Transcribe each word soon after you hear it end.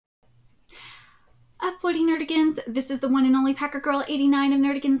up, Woody Nerdigans? This is the one and only Packer Girl 89 of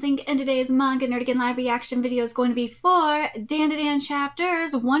Nerdigans Inc. And today's Manga Nerdigan live reaction video is going to be for Dandadan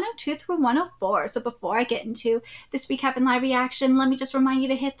chapters 102 through 104. So before I get into this recap and live reaction, let me just remind you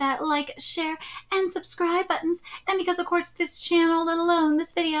to hit that like, share, and subscribe buttons. And because, of course, this channel, let alone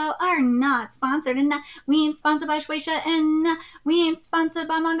this video, are not sponsored. And we ain't sponsored by Shueisha, and we ain't sponsored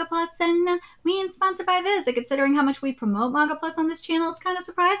by Manga Plus, and we ain't sponsored by Viz. And considering how much we promote Manga Plus on this channel, it's kind of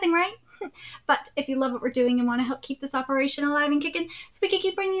surprising, right? But if you love what we're doing and want to help keep this operation alive and kicking so we can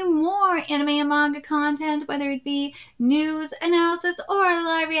keep bringing you more anime and manga content, whether it be news, analysis, or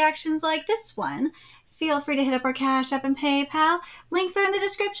live reactions like this one, feel free to hit up our Cash App and PayPal. Links are in the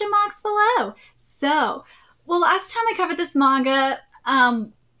description box below. So, well, last time I covered this manga,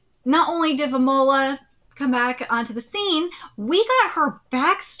 not only did Vamola come back onto the scene, we got her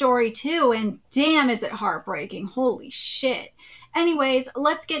backstory too, and damn is it heartbreaking. Holy shit. Anyways,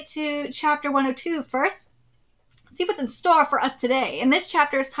 let's get to chapter 102 first. See what's in store for us today. And this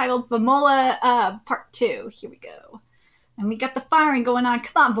chapter is titled Vamola Part 2. Here we go. And we got the firing going on.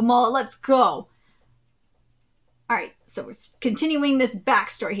 Come on, Vamola, let's go. Alright, so we're continuing this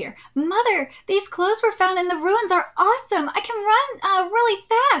backstory here. Mother, these clothes were found in the ruins are awesome. I can run really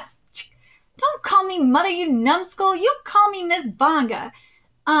fast. Don't call me Mother, you numbskull. You call me Miss Manga.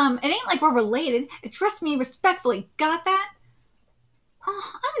 It ain't like we're related. Address me respectfully. Got that?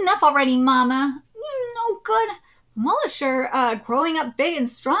 Oh, enough already, Mama. You no good. Mola's sure growing up big and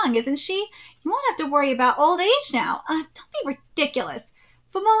strong, isn't she? You won't have to worry about old age now. Don't be ridiculous.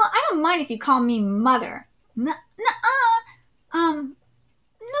 Famola, I don't mind if you call me Mother. No,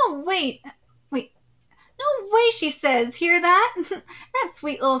 wait. No way, she says. Hear that? That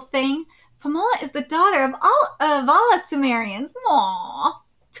sweet little thing. Famola is the daughter of all us Sumerians. Aww.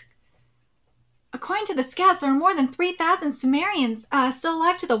 According to the scouts, there are more than 3,000 Sumerians still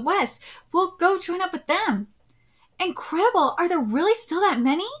alive to the west. We'll go join up with them. Incredible! Are there really still that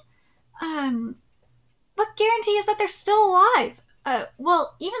many? What guarantee is that they're still alive?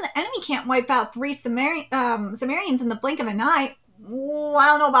 Well, even the enemy can't wipe out 3 Sumerians in the blink of an eye. Well, I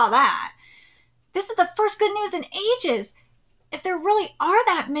don't know about that. This is the first good news in ages. If there really are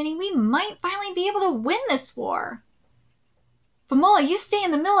that many, we might finally be able to win this war. Famola, you stay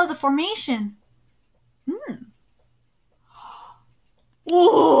in the middle of the formation.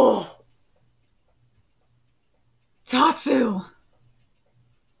 Whoa! Tatsu!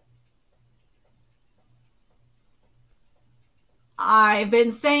 I've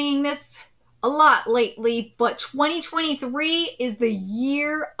been saying this a lot lately, but 2023 is the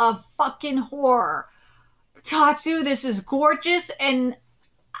year of fucking horror. Tatsu, this is gorgeous, and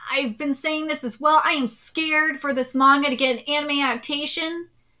I've been saying this as well. I am scared for this manga to get an anime adaptation.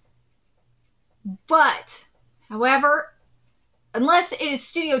 But, however, unless it is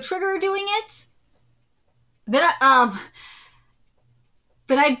Studio Trigger doing it, then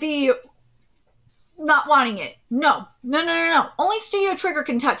I'd be not wanting it. No. Only Studio Trigger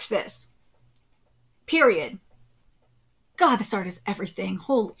can touch this. Period. God, this art is everything.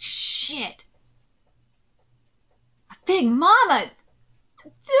 Holy shit. A big mama.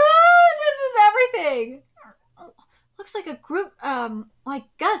 Dude, this is everything. Looks like a group, like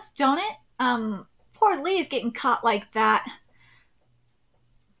Gus, don't it? Poor Lee's getting caught like that.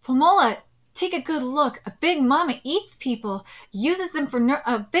 Famola, take a good look. A big mama eats people, uses them for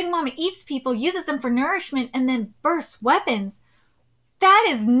uses them for nourishment, and then bursts weapons. That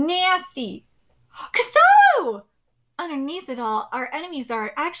is nasty. Cthulhu! Underneath it all, our enemies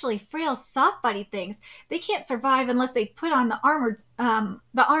are actually frail, soft-bodied things. They can't survive unless they put on the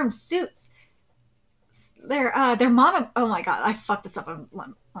armed suits. Their mama. Oh my god, I fucked this up. Let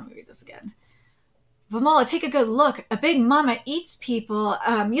me read this again. Vamola, take a good look. A big mama eats people,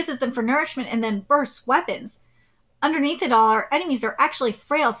 uses them for nourishment, and then bursts weapons. Underneath it all, our enemies are actually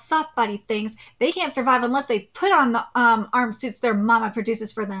frail, soft-bodied things. They can't survive unless they put on the armed suits their mama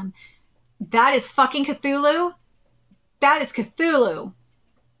produces for them. That is fucking Cthulhu. That is Cthulhu.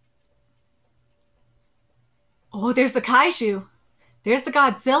 Oh, there's the kaiju. There's the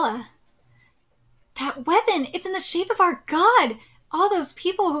Godzilla. That weapon, it's in the shape of our god. All those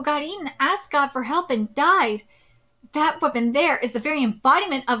people who got eaten asked God for help and died. That weapon there is the very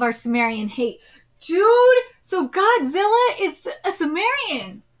embodiment of our Sumerian hate. Dude, so Godzilla is a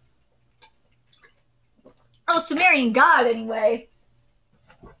Sumerian. Oh, Sumerian god, anyway.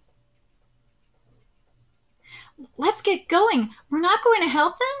 Let's get going. We're not going to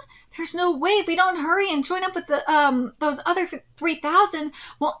help them? There's no way if we don't hurry and join up with the those other 3,000,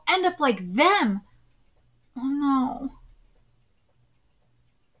 we'll end up like them. Oh no.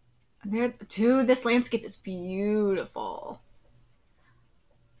 Dude, this landscape is beautiful.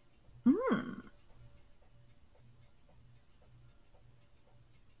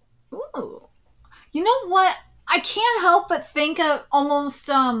 what? I can't help but think of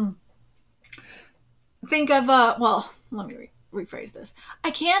well, let me rephrase this.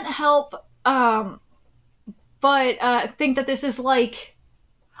 I can't help but think that this is like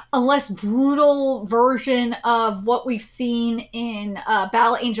a less brutal version of what we've seen in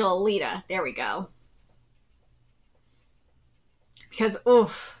Battle Angel Alita. There we go. Because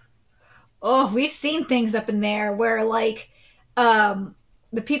we've seen things up in there where like the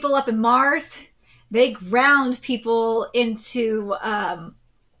people up in Mars, they ground people into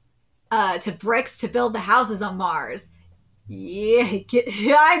to bricks to build the houses on Mars. Yeah,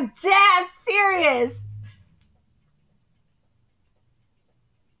 I'm dead serious.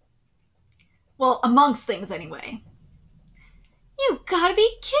 Well, amongst things anyway. You gotta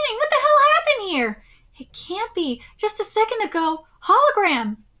be kidding. What the hell happened here? It can't be. Just a second ago,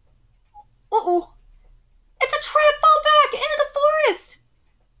 hologram. Uh-oh. It's a trap. Fall back into the forest.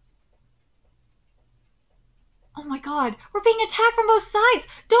 Oh my god. We're being attacked from both sides.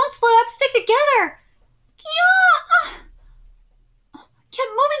 Don't split up. Stick together. Yeah. Keep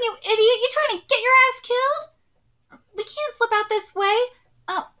moving, you idiot. You trying to get your ass killed? We can't slip out this way.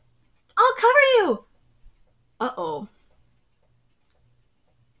 I'll cover you. Uh-oh.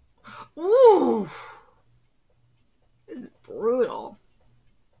 Ooh. This is brutal.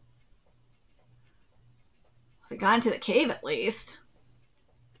 They got into the cave at least.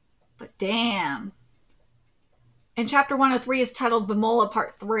 But damn. And chapter 103 is titled Vimola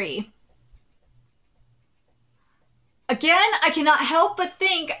Part 3. Again, I cannot help but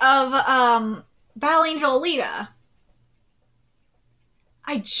think of Battle Angel Alita.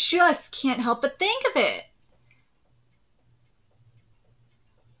 I just can't help but think of it.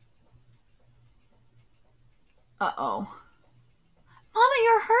 Uh-oh. Mama,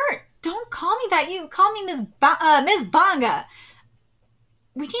 you're hurt. Don't call me that. You call me Miss Manga.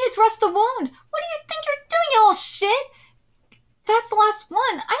 We need to dress the wound. What do you think you're doing, you little shit? That's the last one.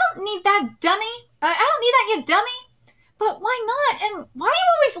 I don't need that dummy. I don't need that, you dummy. But why not? And why are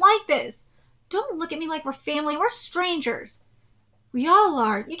you always like this? Don't look at me like we're family. We're strangers. We all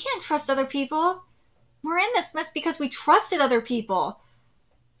are. You can't trust other people. We're in this mess because we trusted other people.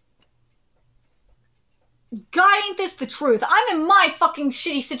 God, ain't this the truth? I'm in my fucking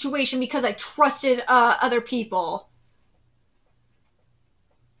shitty situation because I trusted other people.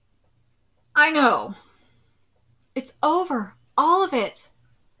 I know. It's over. All of it.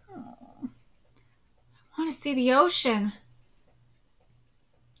 Oh. I want to see the ocean.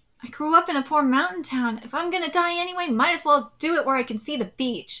 I grew up in a poor mountain town. If I'm gonna die anyway, might as well do it where I can see the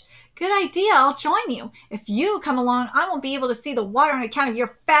beach. Good idea. I'll join you. If you come along, I won't be able to see the water on account of your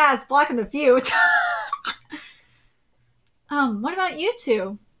fast blocking the view. What about you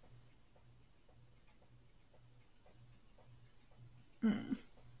two?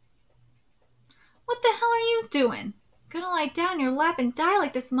 What the hell are you doing? Gonna lie down in your lap and die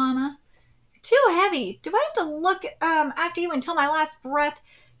like this, Mama? You're too heavy. Do I have to look after you until my last breath?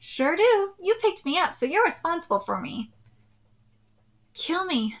 Sure do. You picked me up, so you're responsible for me. Kill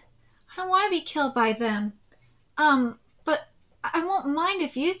me. I don't want to be killed by them. But I won't mind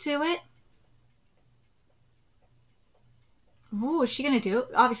if you do it. Ooh, is she gonna do it?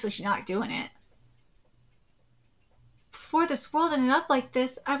 Obviously, she's not doing it. Before this world ended up like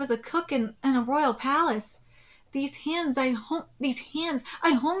this, I was a cook in a royal palace. I honed these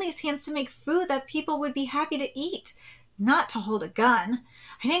hands to make food that people would be happy to eat, not to hold a gun.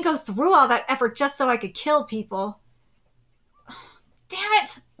 I didn't go through all that effort just so I could kill people. Damn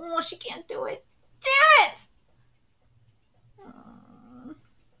it! Oh, she can't do it. Damn it!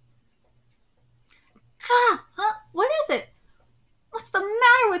 Huh? What is it? What's the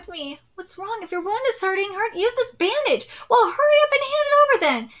matter with me? What's wrong? If your wound is hurting, use this bandage. Well, hurry up and hand it over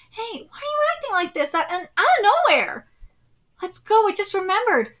then. Hey, why are you acting like this out of nowhere? Let's go. I just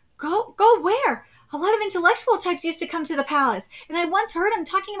remembered. Go where? A lot of intellectual types used to come to the palace, and I once heard them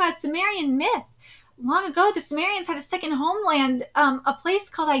talking about a Sumerian myth. Long ago, the Sumerians had a second homeland, a place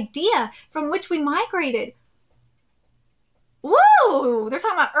called Idea, from which we migrated. Woo! They're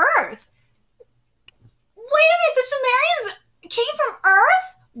talking about Earth. Wait a minute, the Sumerians came from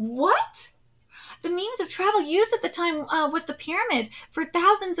Earth? What? The means of travel used at the time was the pyramid. For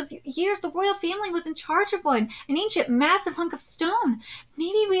thousands of years, the royal family was in charge of one, an ancient, massive hunk of stone.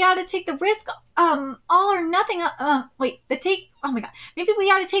 Maybe we ought to take the risk, all or nothing. Maybe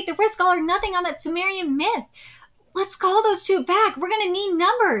we ought to take the risk, all or nothing, on that Sumerian myth. Let's call those two back. We're gonna need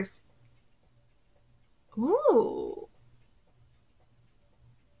numbers. Ooh.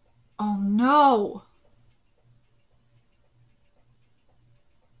 Oh no.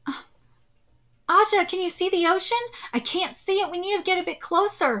 Aja, can you see the ocean? I can't see it. We need to get a bit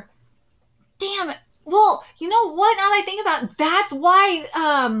closer. Damn it. Well, you know what? Now that I think about it, that's why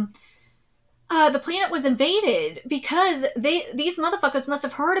the planet was invaded, because these motherfuckers must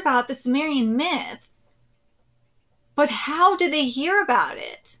have heard about the Sumerian myth. But how did they hear about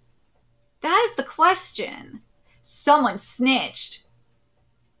it? That is the question. Someone snitched.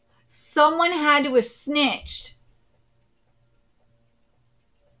 Someone had to have snitched.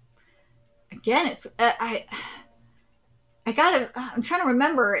 Again, I'm trying to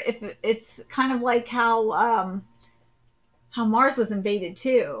remember if it's kind of like how Mars was invaded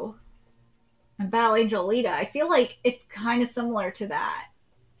too, and Battle Angel Alita. I feel like it's kind of similar to that,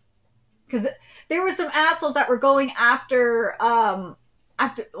 because there were some assholes that were going after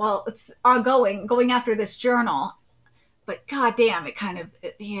it's ongoing, going after this journal. But goddamn,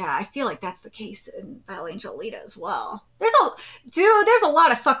 yeah, I feel like that's the case in Battle Angel Alita as well. There's a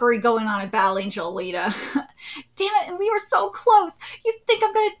lot of fuckery going on in Battle Angel Alita. Damn it, and we were so close. You think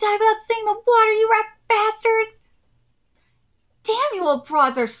I'm gonna die without seeing the water, you rat bastards? Damn, you old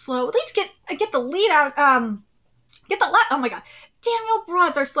broads are slow. At least get the lead out. Oh my god. Damn, you old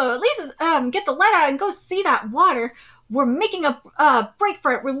broads are slow. At least get the lead out and go see that water. We're making a break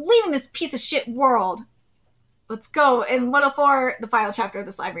for it. We're leaving this piece of shit world. Let's go. In 104, the final chapter of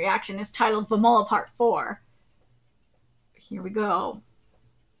this live reaction is titled Vamola Part 4. Here we go.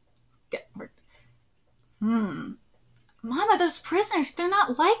 Mama, those prisoners, they're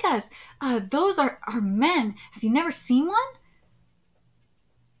not like us. Those are men. Have you never seen one?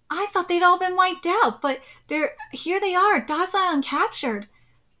 I thought they'd all been wiped out, but here they are, docile and captured.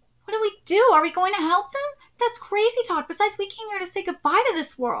 What do we do? Are we going to help them? That's crazy talk. Besides, we came here to say goodbye to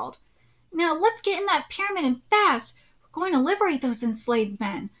this world. Now, let's get in that pyramid and fast. We're going to liberate those enslaved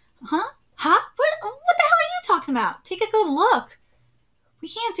men. Huh? Huh? What the hell are you talking about? Take a good look. We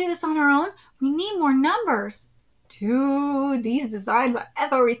can't do this on our own. We need more numbers. Dude, these designs are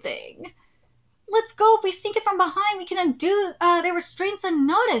everything. Let's go. If we sneak it from behind, we can undo their restraints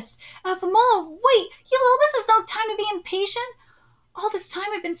unnoticed. Vamola, wait. This is no time to be impatient. All this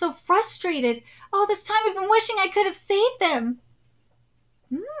time I've been so frustrated. All this time I've been wishing I could have saved them.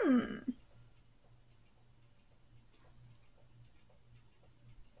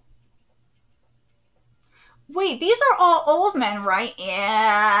 Wait, these are all old men, right?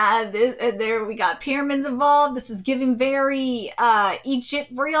 Yeah, there we got pyramids involved. This is giving very Egypt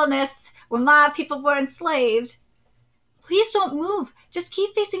realness when my people were enslaved. Please don't move. Just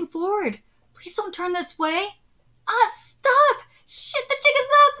keep facing forward. Please don't turn this way. Stop! Shit, the jig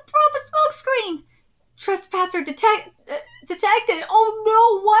is up! Throw up a smoke screen! Trespasser detected. Oh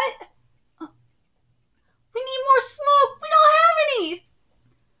no, what? We need more smoke. We don't have any.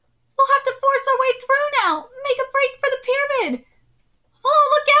 We'll have to force our way through now. Make a break for the pyramid. Oh,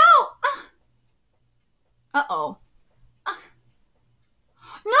 look out! Uh-oh.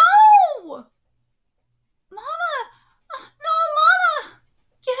 No! Mama! No, Mama!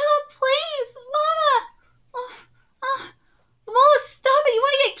 Get up, please! Mama! Mama, stop it! You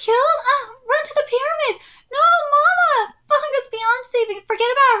want to get killed? Run to the pyramid! No, Mama! Manga's beyond saving.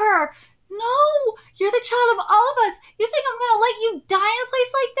 Forget about her. No! You're the child of all of us. You think I'm going to let you die in a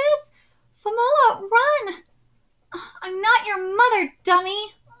place like this? Vamola, run! I'm not your mother,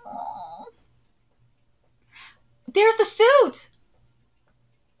 dummy. Oh. There's the suit!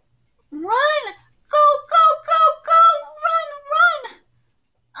 Run! Go, go, go, go! Run, run!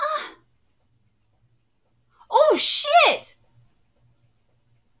 Oh, shit!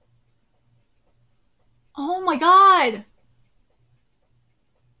 Oh, my God.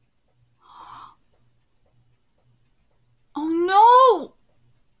 Oh, no!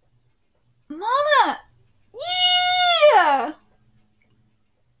 Mama! Yeah!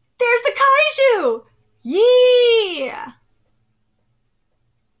 There's the kaiju! Yeah!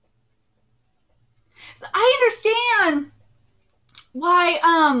 So I understand why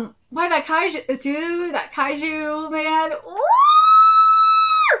that kaiju, dude, that kaiju, man.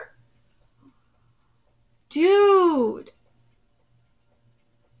 Dude.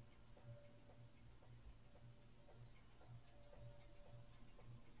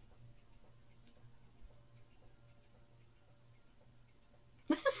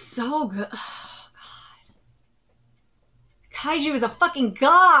 This is so good. Oh, God. Kaiju is a fucking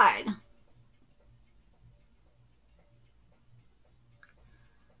god.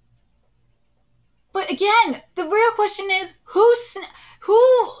 But again, the real question is, who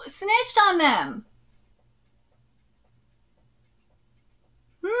snitched on them?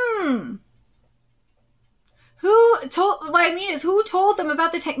 What I mean is, who told them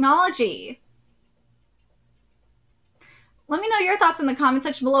about the technology? Let me know your thoughts in the comment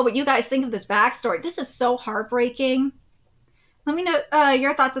section below, what you guys think of this backstory. This is so heartbreaking. Let me know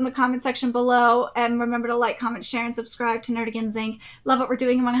your thoughts in the comment section below, and remember to like, comment, share, and subscribe to Nerdigans Inc. Love what we're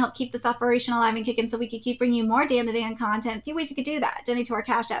doing and want to help keep this operation alive and kicking so we can keep bringing you more Dandadan content. A few ways you could do that: donate to our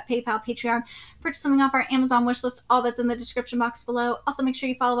Cash App, PayPal, Patreon, purchase something off our Amazon wishlist, all that's in the description box below. Also, make sure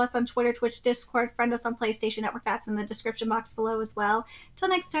you follow us on Twitter, Twitch, Discord, friend us on PlayStation Network, that's in the description box below as well. Till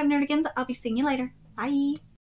next time, Nerdigans, I'll be seeing you later. Bye!